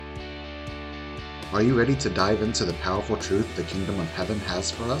Are you ready to dive into the powerful truth the kingdom of heaven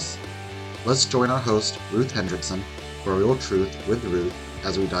has for us? Let's join our host, Ruth Hendrickson, for Real Truth with Ruth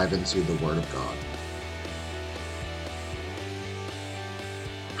as we dive into the Word of God.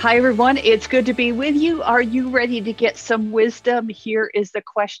 Hi, everyone. It's good to be with you. Are you ready to get some wisdom? Here is the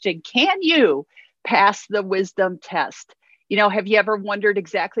question. Can you pass the wisdom test? Have you ever wondered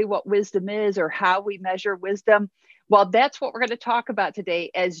exactly what wisdom is or how we measure wisdom? Well, that's what we're going to talk about today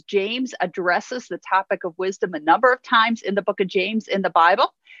as James addresses the topic of wisdom a number of times in the book of James in the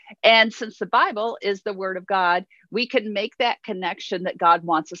Bible. And since the Bible is the Word of God, we can make that connection that God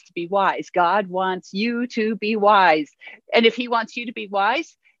wants us to be wise. God wants you to be wise. And if He wants you to be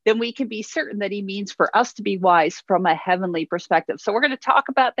wise, then we can be certain that He means for us to be wise from a heavenly perspective. So we're going to talk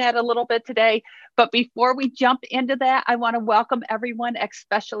about that a little bit today. But before we jump into that, I want to welcome everyone,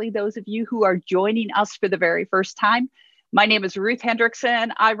 especially those of you who are joining us for the very first time. My name is Ruth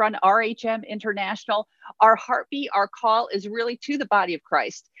Hendrickson. I run RHM International. Our heartbeat, our call is really to the body of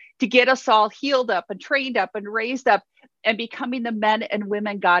Christ, to get us all healed up and trained up and raised up and becoming the men and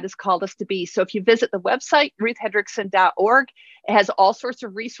women God has called us to be. So if you visit the website, ruthhendrickson.org, it has all sorts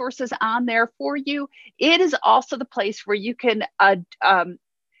of resources on there for you. It is also the place where you can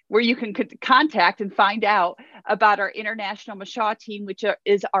contact and find out about our International Mashah team, which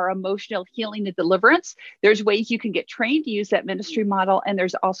is our emotional healing and deliverance. There's ways you can get trained to use that ministry model, and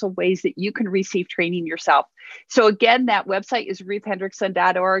there's also ways that you can receive training yourself. So again, that website is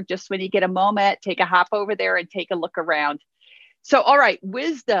ruthhendrickson.org. Just when you get a moment, take a hop over there and take a look around. So, all right,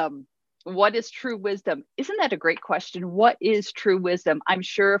 wisdom. What is true wisdom? Isn't that a great question? What is true wisdom? I'm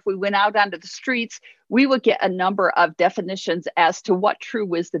sure if we went out onto the streets, we would get a number of definitions as to what true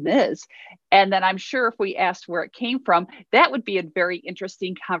wisdom is. And then I'm sure if we asked where it came from, that would be a very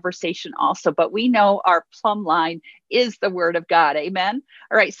interesting conversation also. But we know our plumb line is the Word of God. Amen.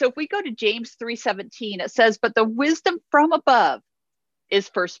 All right. So if we go to James 3:17, it says, "But the wisdom from above is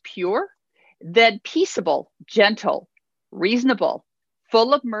first pure, then peaceable, gentle, reasonable,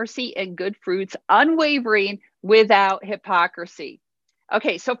 full of mercy and good fruits, unwavering, without hypocrisy."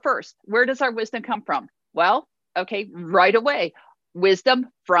 Okay, so first, where does our wisdom come from? Well, okay, right away, wisdom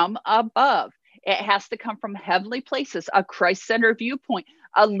from above. It has to come from heavenly places, a Christ-centered viewpoint,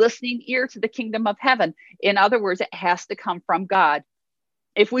 a listening ear to the kingdom of heaven. In other words, it has to come from God.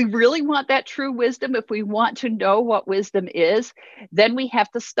 If we really want that true wisdom, if we want to know what wisdom is, then we have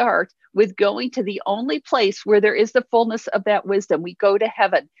to start with going to the only place where there is the fullness of that wisdom. We go to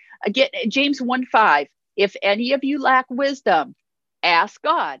heaven. Again, James 1:5, "If any of you lack wisdom, ask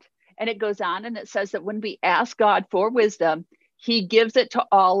God." And it goes on and it says that when we ask God for wisdom, He gives it to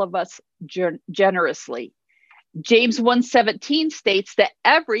all of us generously. James 1:17 states that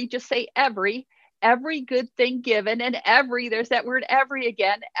just say every good thing given, and there's that word every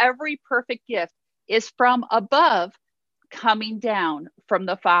again, every perfect gift is from above, coming down from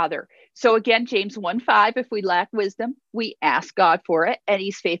the Father. So again, James 1:5, if we lack wisdom, we ask God for it, and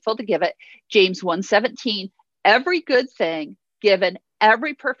He's faithful to give it. James 1:17, every good thing given,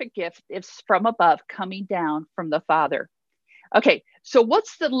 every perfect gift is from above, coming down from the Father. Okay, so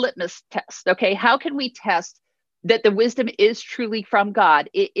what's the litmus test? Okay, how can we test that the wisdom is truly from God?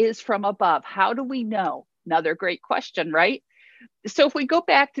 It is from above. How do we know? Another great question, right? So if we go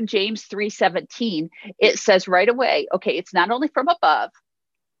back to James 3:17, it says right away, okay, it's not only from above,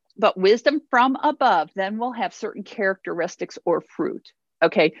 but wisdom from above, then we'll have certain characteristics or fruit.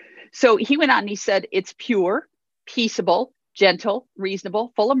 Okay, so he went on and he said, it's pure, peaceable, gentle,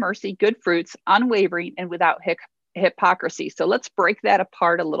 reasonable, full of mercy, good fruits, unwavering, and without hypocrisy. So let's break that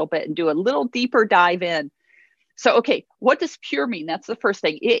apart a little bit and do a little deeper dive in. So, okay, what does pure mean? That's the first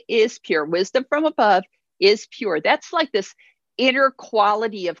thing. It is pure. Wisdom from above is pure. That's like this inner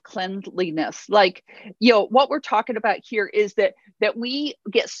quality of cleanliness. Like, what we're talking about here is that we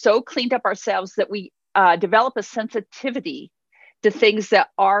get so cleaned up ourselves that we develop a sensitivity to things that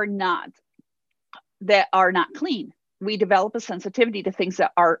are not clean. We develop a sensitivity to things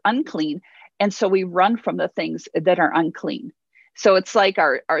that are unclean. And so we run from the things that are unclean. So it's like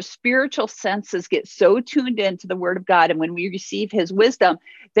our spiritual senses get so tuned into the Word of God. And when we receive His wisdom,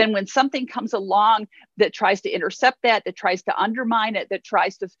 then when something comes along that tries to intercept that tries to undermine it, that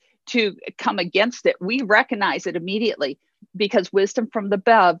tries to come against it, we recognize it immediately because wisdom from the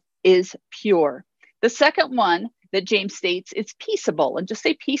above is pure. The second one that James states, it's peaceable. And just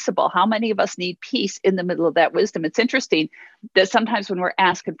say peaceable. How many of us need peace in the middle of that wisdom? It's interesting that sometimes when we're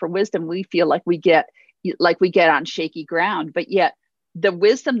asking for wisdom, we feel like we get on shaky ground, but yet the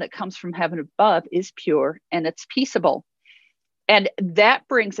wisdom that comes from heaven above is pure and it's peaceable. And that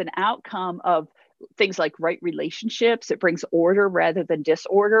brings an outcome of things like right relationships. It brings order rather than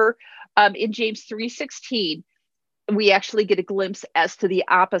disorder. In James 3:16, we actually get a glimpse as to the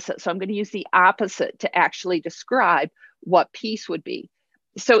opposite. So I'm going to use the opposite to actually describe what peace would be.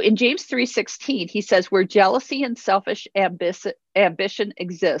 So in James 3:16, he says, where jealousy and selfish ambition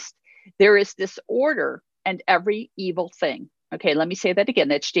exist, there is disorder and every evil thing. Okay, let me say that again.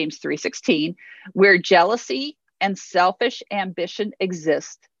 That's James 3:16. Where jealousy and selfish ambition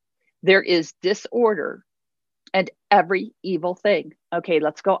exist, there is disorder and every evil thing. Okay,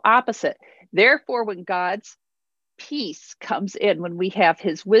 let's go opposite. Therefore, when God's peace comes in, when we have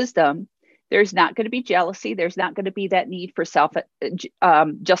his wisdom, there's not going to be jealousy. There's not going to be that need for self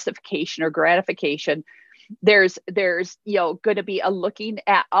justification or gratification. There's going to be a looking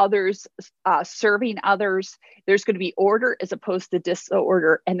at others, serving others. There's going to be order as opposed to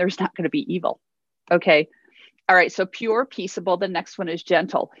disorder, and there's not going to be evil. Okay. All right. So pure, peaceable. The next one is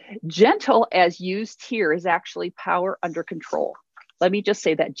gentle. Gentle, as used here, is actually power under control. Let me just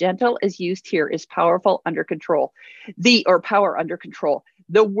say that gentle, as used here, is powerful under control. Power under control.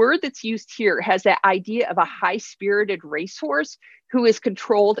 The word that's used here has that idea of a high-spirited racehorse who is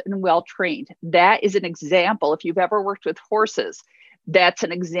controlled and well-trained. That is an example. If you've ever worked with horses, that's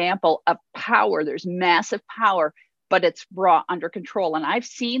an example of power. There's massive power, but it's brought under control. And I've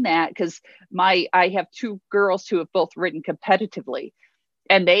seen that because I have two girls who have both ridden competitively.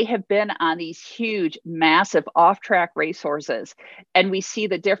 And they have been on these huge, massive off-track racehorses. And we see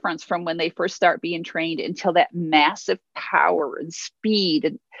the difference from when they first start being trained until that massive power and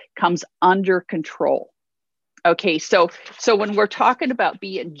speed comes under control. Okay, so when we're talking about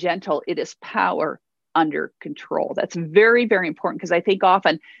being gentle, it is power under control. That's very, very important, because I think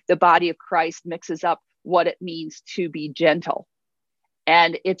often the body of Christ mixes up what it means to be gentle.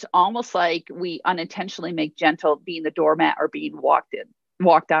 And it's almost like we unintentionally make gentle being the doormat or being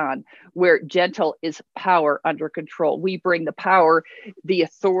walked on, where gentle is power under control. We bring the power, the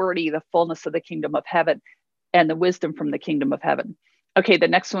authority, the fullness of the kingdom of heaven, and the wisdom from the kingdom of heaven. Okay, the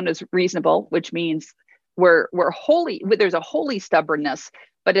next one is reasonable, which means we're holy. There's a holy stubbornness,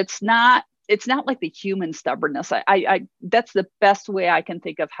 but it's not like the human stubbornness. I that's the best way I can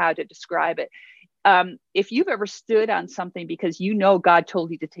think of how to describe it. If you've ever stood on something because you know God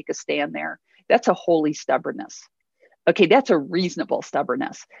told you to take a stand there, that's a holy stubbornness. Okay, that's a reasonable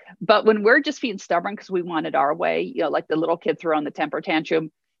stubbornness. But when we're just being stubborn because we want it our way, like the little kid throwing the temper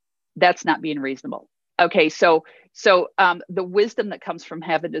tantrum, that's not being reasonable. Okay, so the wisdom that comes from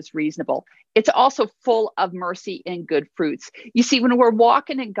heaven is reasonable. It's also full of mercy and good fruits. You see, when we're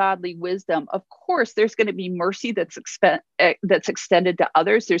walking in godly wisdom, of course, there's going to be mercy that's extended to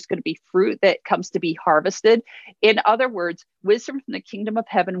others. There's going to be fruit that comes to be harvested. In other words, wisdom from the kingdom of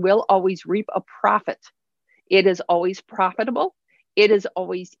heaven will always reap a profit. It is always profitable. It is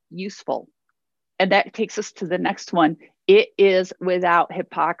always useful. And that takes us to the next one. It is without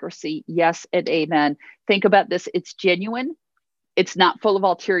hypocrisy. Yes and amen. Think about this. It's genuine. It's not full of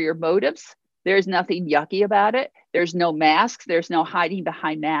ulterior motives. There's nothing yucky about it. There's no masks. There's no hiding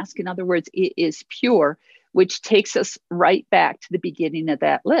behind masks. In other words, it is pure, which takes us right back to the beginning of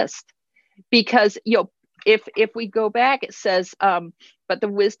that list. Because, if we go back, it says, but the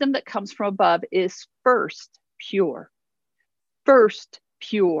wisdom that comes from above is first pure. First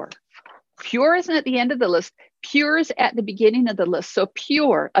pure. Pure isn't at the end of the list. Pure is at the beginning of the list. So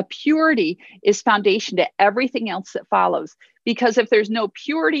a purity is foundation to everything else that follows. Because if there's no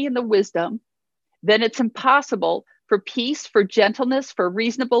purity in the wisdom, then it's impossible for peace, for gentleness, for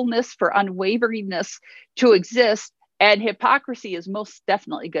reasonableness, for unwaveringness to exist. And hypocrisy is most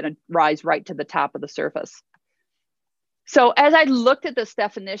definitely going to rise right to the top of the surface. So as I looked at this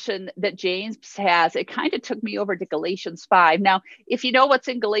definition that James has, it kind of took me over to Galatians 5. Now, if you know what's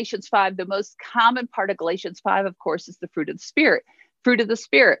in Galatians 5, the most common part of Galatians 5, of course, is the fruit of the Spirit. Fruit of the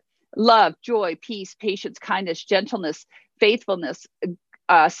Spirit: love, joy, peace, patience, kindness, gentleness, faithfulness,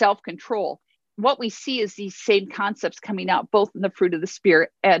 self-control. What we see is these same concepts coming out both in the fruit of the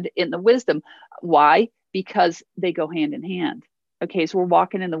Spirit and in the wisdom. Why? Because they go hand in hand. Okay, so we're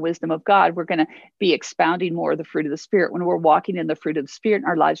walking in the wisdom of God. We're going to be expounding more of the fruit of the Spirit. When we're walking in the fruit of the Spirit in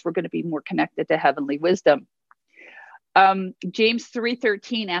our lives, we're going to be more connected to heavenly wisdom. James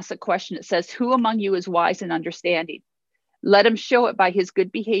 3:13 asks a question. It says, who among you is wise and understanding? Let him show it by his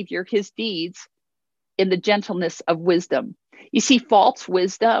good behavior, his deeds, in the gentleness of wisdom. You see, false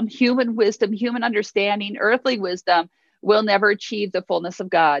wisdom, human understanding, earthly wisdom will never achieve the fullness of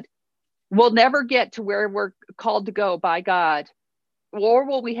God. We'll never get to where we're called to go by God. Or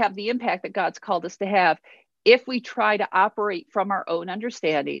will we have the impact that God's called us to have if we try to operate from our own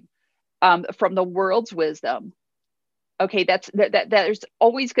understanding, from the world's wisdom, Okay, there's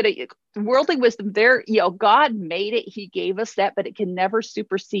always going to worldly wisdom there. God made it. He gave us that, but it can never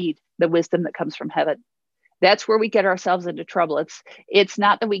supersede the wisdom that comes from heaven. That's where we get ourselves into trouble. It's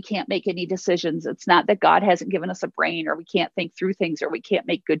not that we can't make any decisions. It's not that God hasn't given us a brain, or we can't think through things, or we can't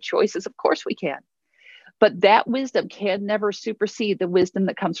make good choices. Of course we can. But that wisdom can never supersede the wisdom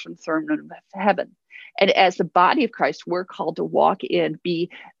that comes from the throne room of heaven. And as the body of Christ, we're called to walk in, be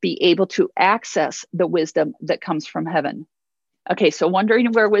able to access the wisdom that comes from heaven. Okay, so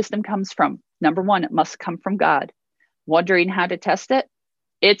wondering where wisdom comes from. Number one, it must come from God. Wondering how to test it?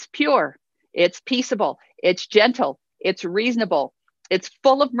 It's pure, it's peaceable, it's gentle, it's reasonable, it's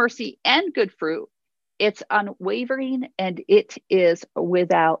full of mercy and good fruit. It's unwavering, and it is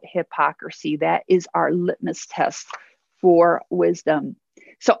without hypocrisy. That is our litmus test for wisdom.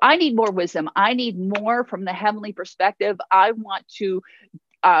 So I need more wisdom. I need more from the heavenly perspective. I want to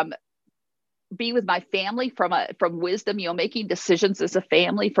be with my family from wisdom, making decisions as a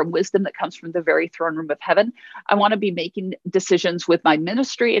family from wisdom that comes from the very throne room of heaven. I want to be making decisions with my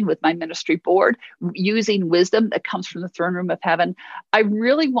ministry and with my ministry board using wisdom that comes from the throne room of heaven. I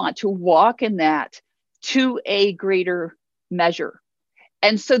really want to walk in that to a greater measure.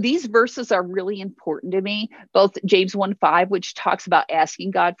 And so these verses are really important to me, both James 1:5, which talks about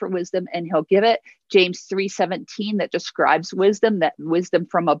asking God for wisdom and he'll give it. James 3:17 that describes wisdom, that wisdom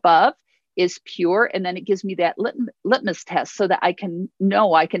from above is pure. And then it gives me that litmus test so that I can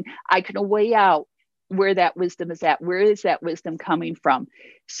know, I can weigh out where that wisdom is at. Where is that wisdom coming from?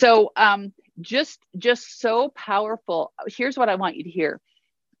 So just so powerful. Here's what I want you to hear.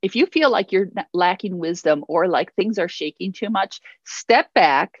 If you feel like you're lacking wisdom or like things are shaking too much, step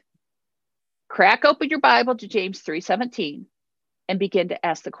back, crack open your Bible to James 3:17 and begin to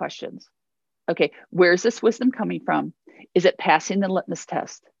ask the questions. Okay, where's this wisdom coming from? Is it passing the litmus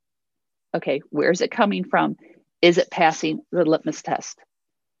test? Okay, where's it coming from? Is it passing the litmus test?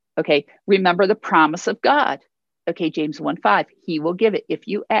 Okay, remember the promise of God. Okay, James 1:5, he will give it. If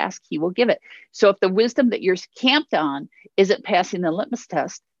you ask, he will give it. So if the wisdom that you're camped on isn't passing the litmus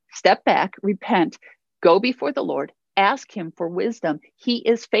test, step back, repent, go before the Lord, ask him for wisdom. He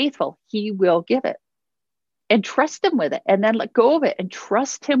is faithful. He will give it. And trust him with it. And then let go of it and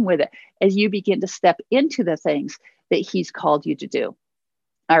trust him with it as you begin to step into the things that he's called you to do.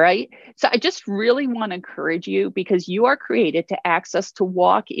 All right. So I just really want to encourage you, because you are created to access, to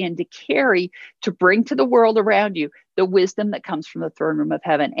walk in, to carry, to bring to the world around you the wisdom that comes from the throne room of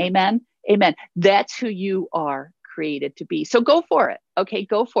heaven. Amen. Amen. That's who you are created to be. So go for it. Okay,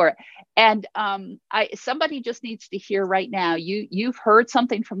 go for it. And somebody just needs to hear right now, you've heard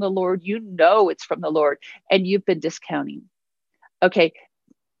something from the Lord, it's from the Lord, and you've been discounting. Okay,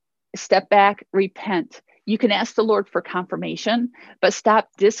 step back, repent. You can ask the Lord for confirmation, but stop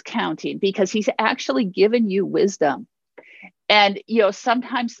discounting, because he's actually given you wisdom. And,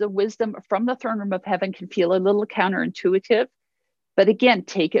 sometimes the wisdom from the throne room of heaven can feel a little counterintuitive, but again,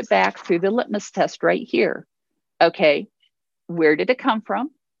 take it back through the litmus test right here. Okay, where did it come from?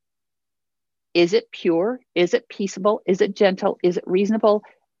 Is it pure? Is it peaceable? Is it gentle? Is it reasonable?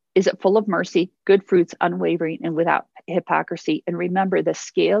 Is it full of mercy, good fruits, unwavering, and without hypocrisy? And remember, the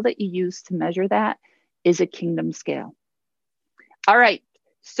scale that you use to measure that is a kingdom scale. All right,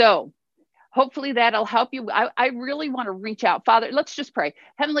 so hopefully that'll help you. I really want to reach out. Father, let's just pray.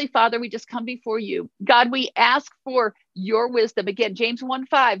 Heavenly Father, we just come before you. God, we ask for your wisdom. Again, James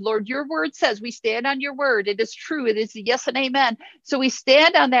 1:5, Lord, your word says we stand on your word. It is true. It is yes and amen. So we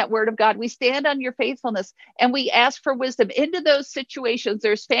stand on that word of God. We stand on your faithfulness, and we ask for wisdom into those situations.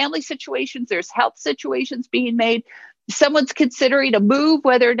 There's family situations. There's health situations being made. Someone's considering a move,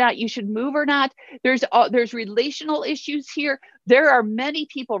 whether or not you should move or not. There's relational issues here. There are many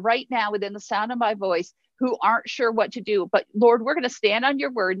people right now within the sound of my voice who aren't sure what to do. But Lord, we're going to stand on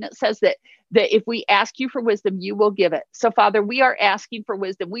your word. And it says that if we ask you for wisdom, you will give it. So Father, we are asking for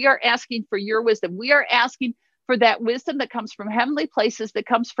wisdom. We are asking for your wisdom. We are asking for that wisdom that comes from heavenly places, that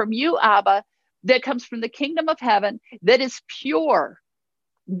comes from you, Abba, that comes from the kingdom of heaven, that is pure.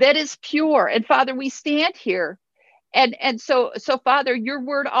 That is pure. And Father, we stand here. And so Father, your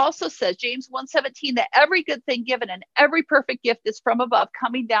word also says, James 1:17, that every good thing given and every perfect gift is from above,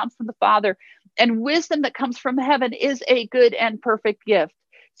 coming down from the Father. And wisdom that comes from heaven is a good and perfect gift.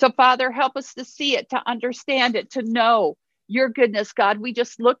 So Father, help us to see it, to understand it, to know your goodness, God. We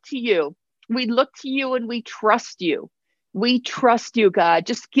just look to you. We look to you and we trust you. We trust you, God.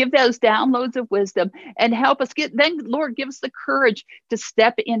 Just give those downloads of wisdom and help us Lord, give us the courage to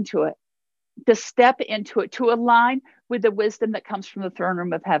step into it. To step into it, to align with the wisdom that comes from the throne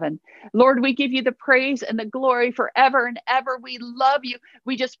room of heaven. Lord, we give you the praise and the glory forever and ever. We love you.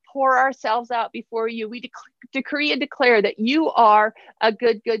 We just pour ourselves out before you. We decree and declare that you are a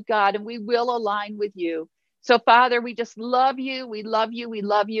good, good God, and we will align with you. So, Father, we just love you. We love you. We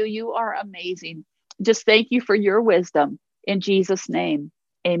love you. You are amazing. Just thank you for your wisdom. In Jesus' name,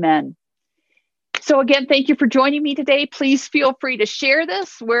 amen. So again, thank you for joining me today. Please feel free to share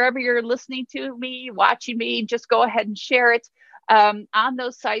this wherever you're listening to me, watching me. Just go ahead and share it on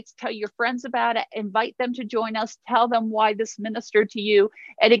those sites. Tell your friends about it. Invite them to join us. Tell them why this ministered to you.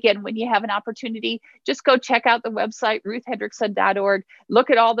 And again, when you have an opportunity, just go check out the website, ruthhendrickson.org.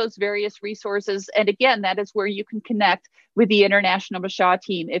 Look at all those various resources. And again, that is where you can connect with the International Mashah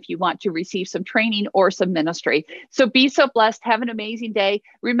team if you want to receive some training or some ministry. So be so blessed. Have an amazing day.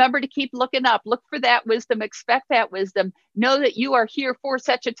 Remember to keep looking up. Look for that wisdom. Expect that wisdom. Know that you are here for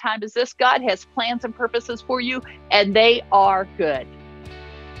such a time as this. God has plans and purposes for you, and they are good.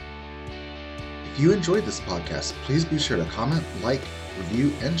 If you enjoyed this podcast, please be sure to comment, like,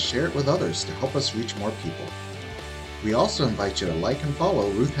 review, and share it with others to help us reach more people. We also invite you to like and follow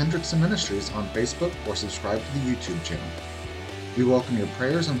Ruth Hendrickson Ministries on Facebook or subscribe to the YouTube channel. We welcome your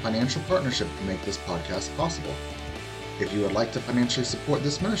prayers and financial partnership to make this podcast possible. If you would like to financially support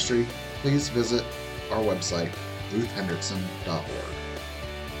this ministry, please visit our website, ruthhendrickson.org.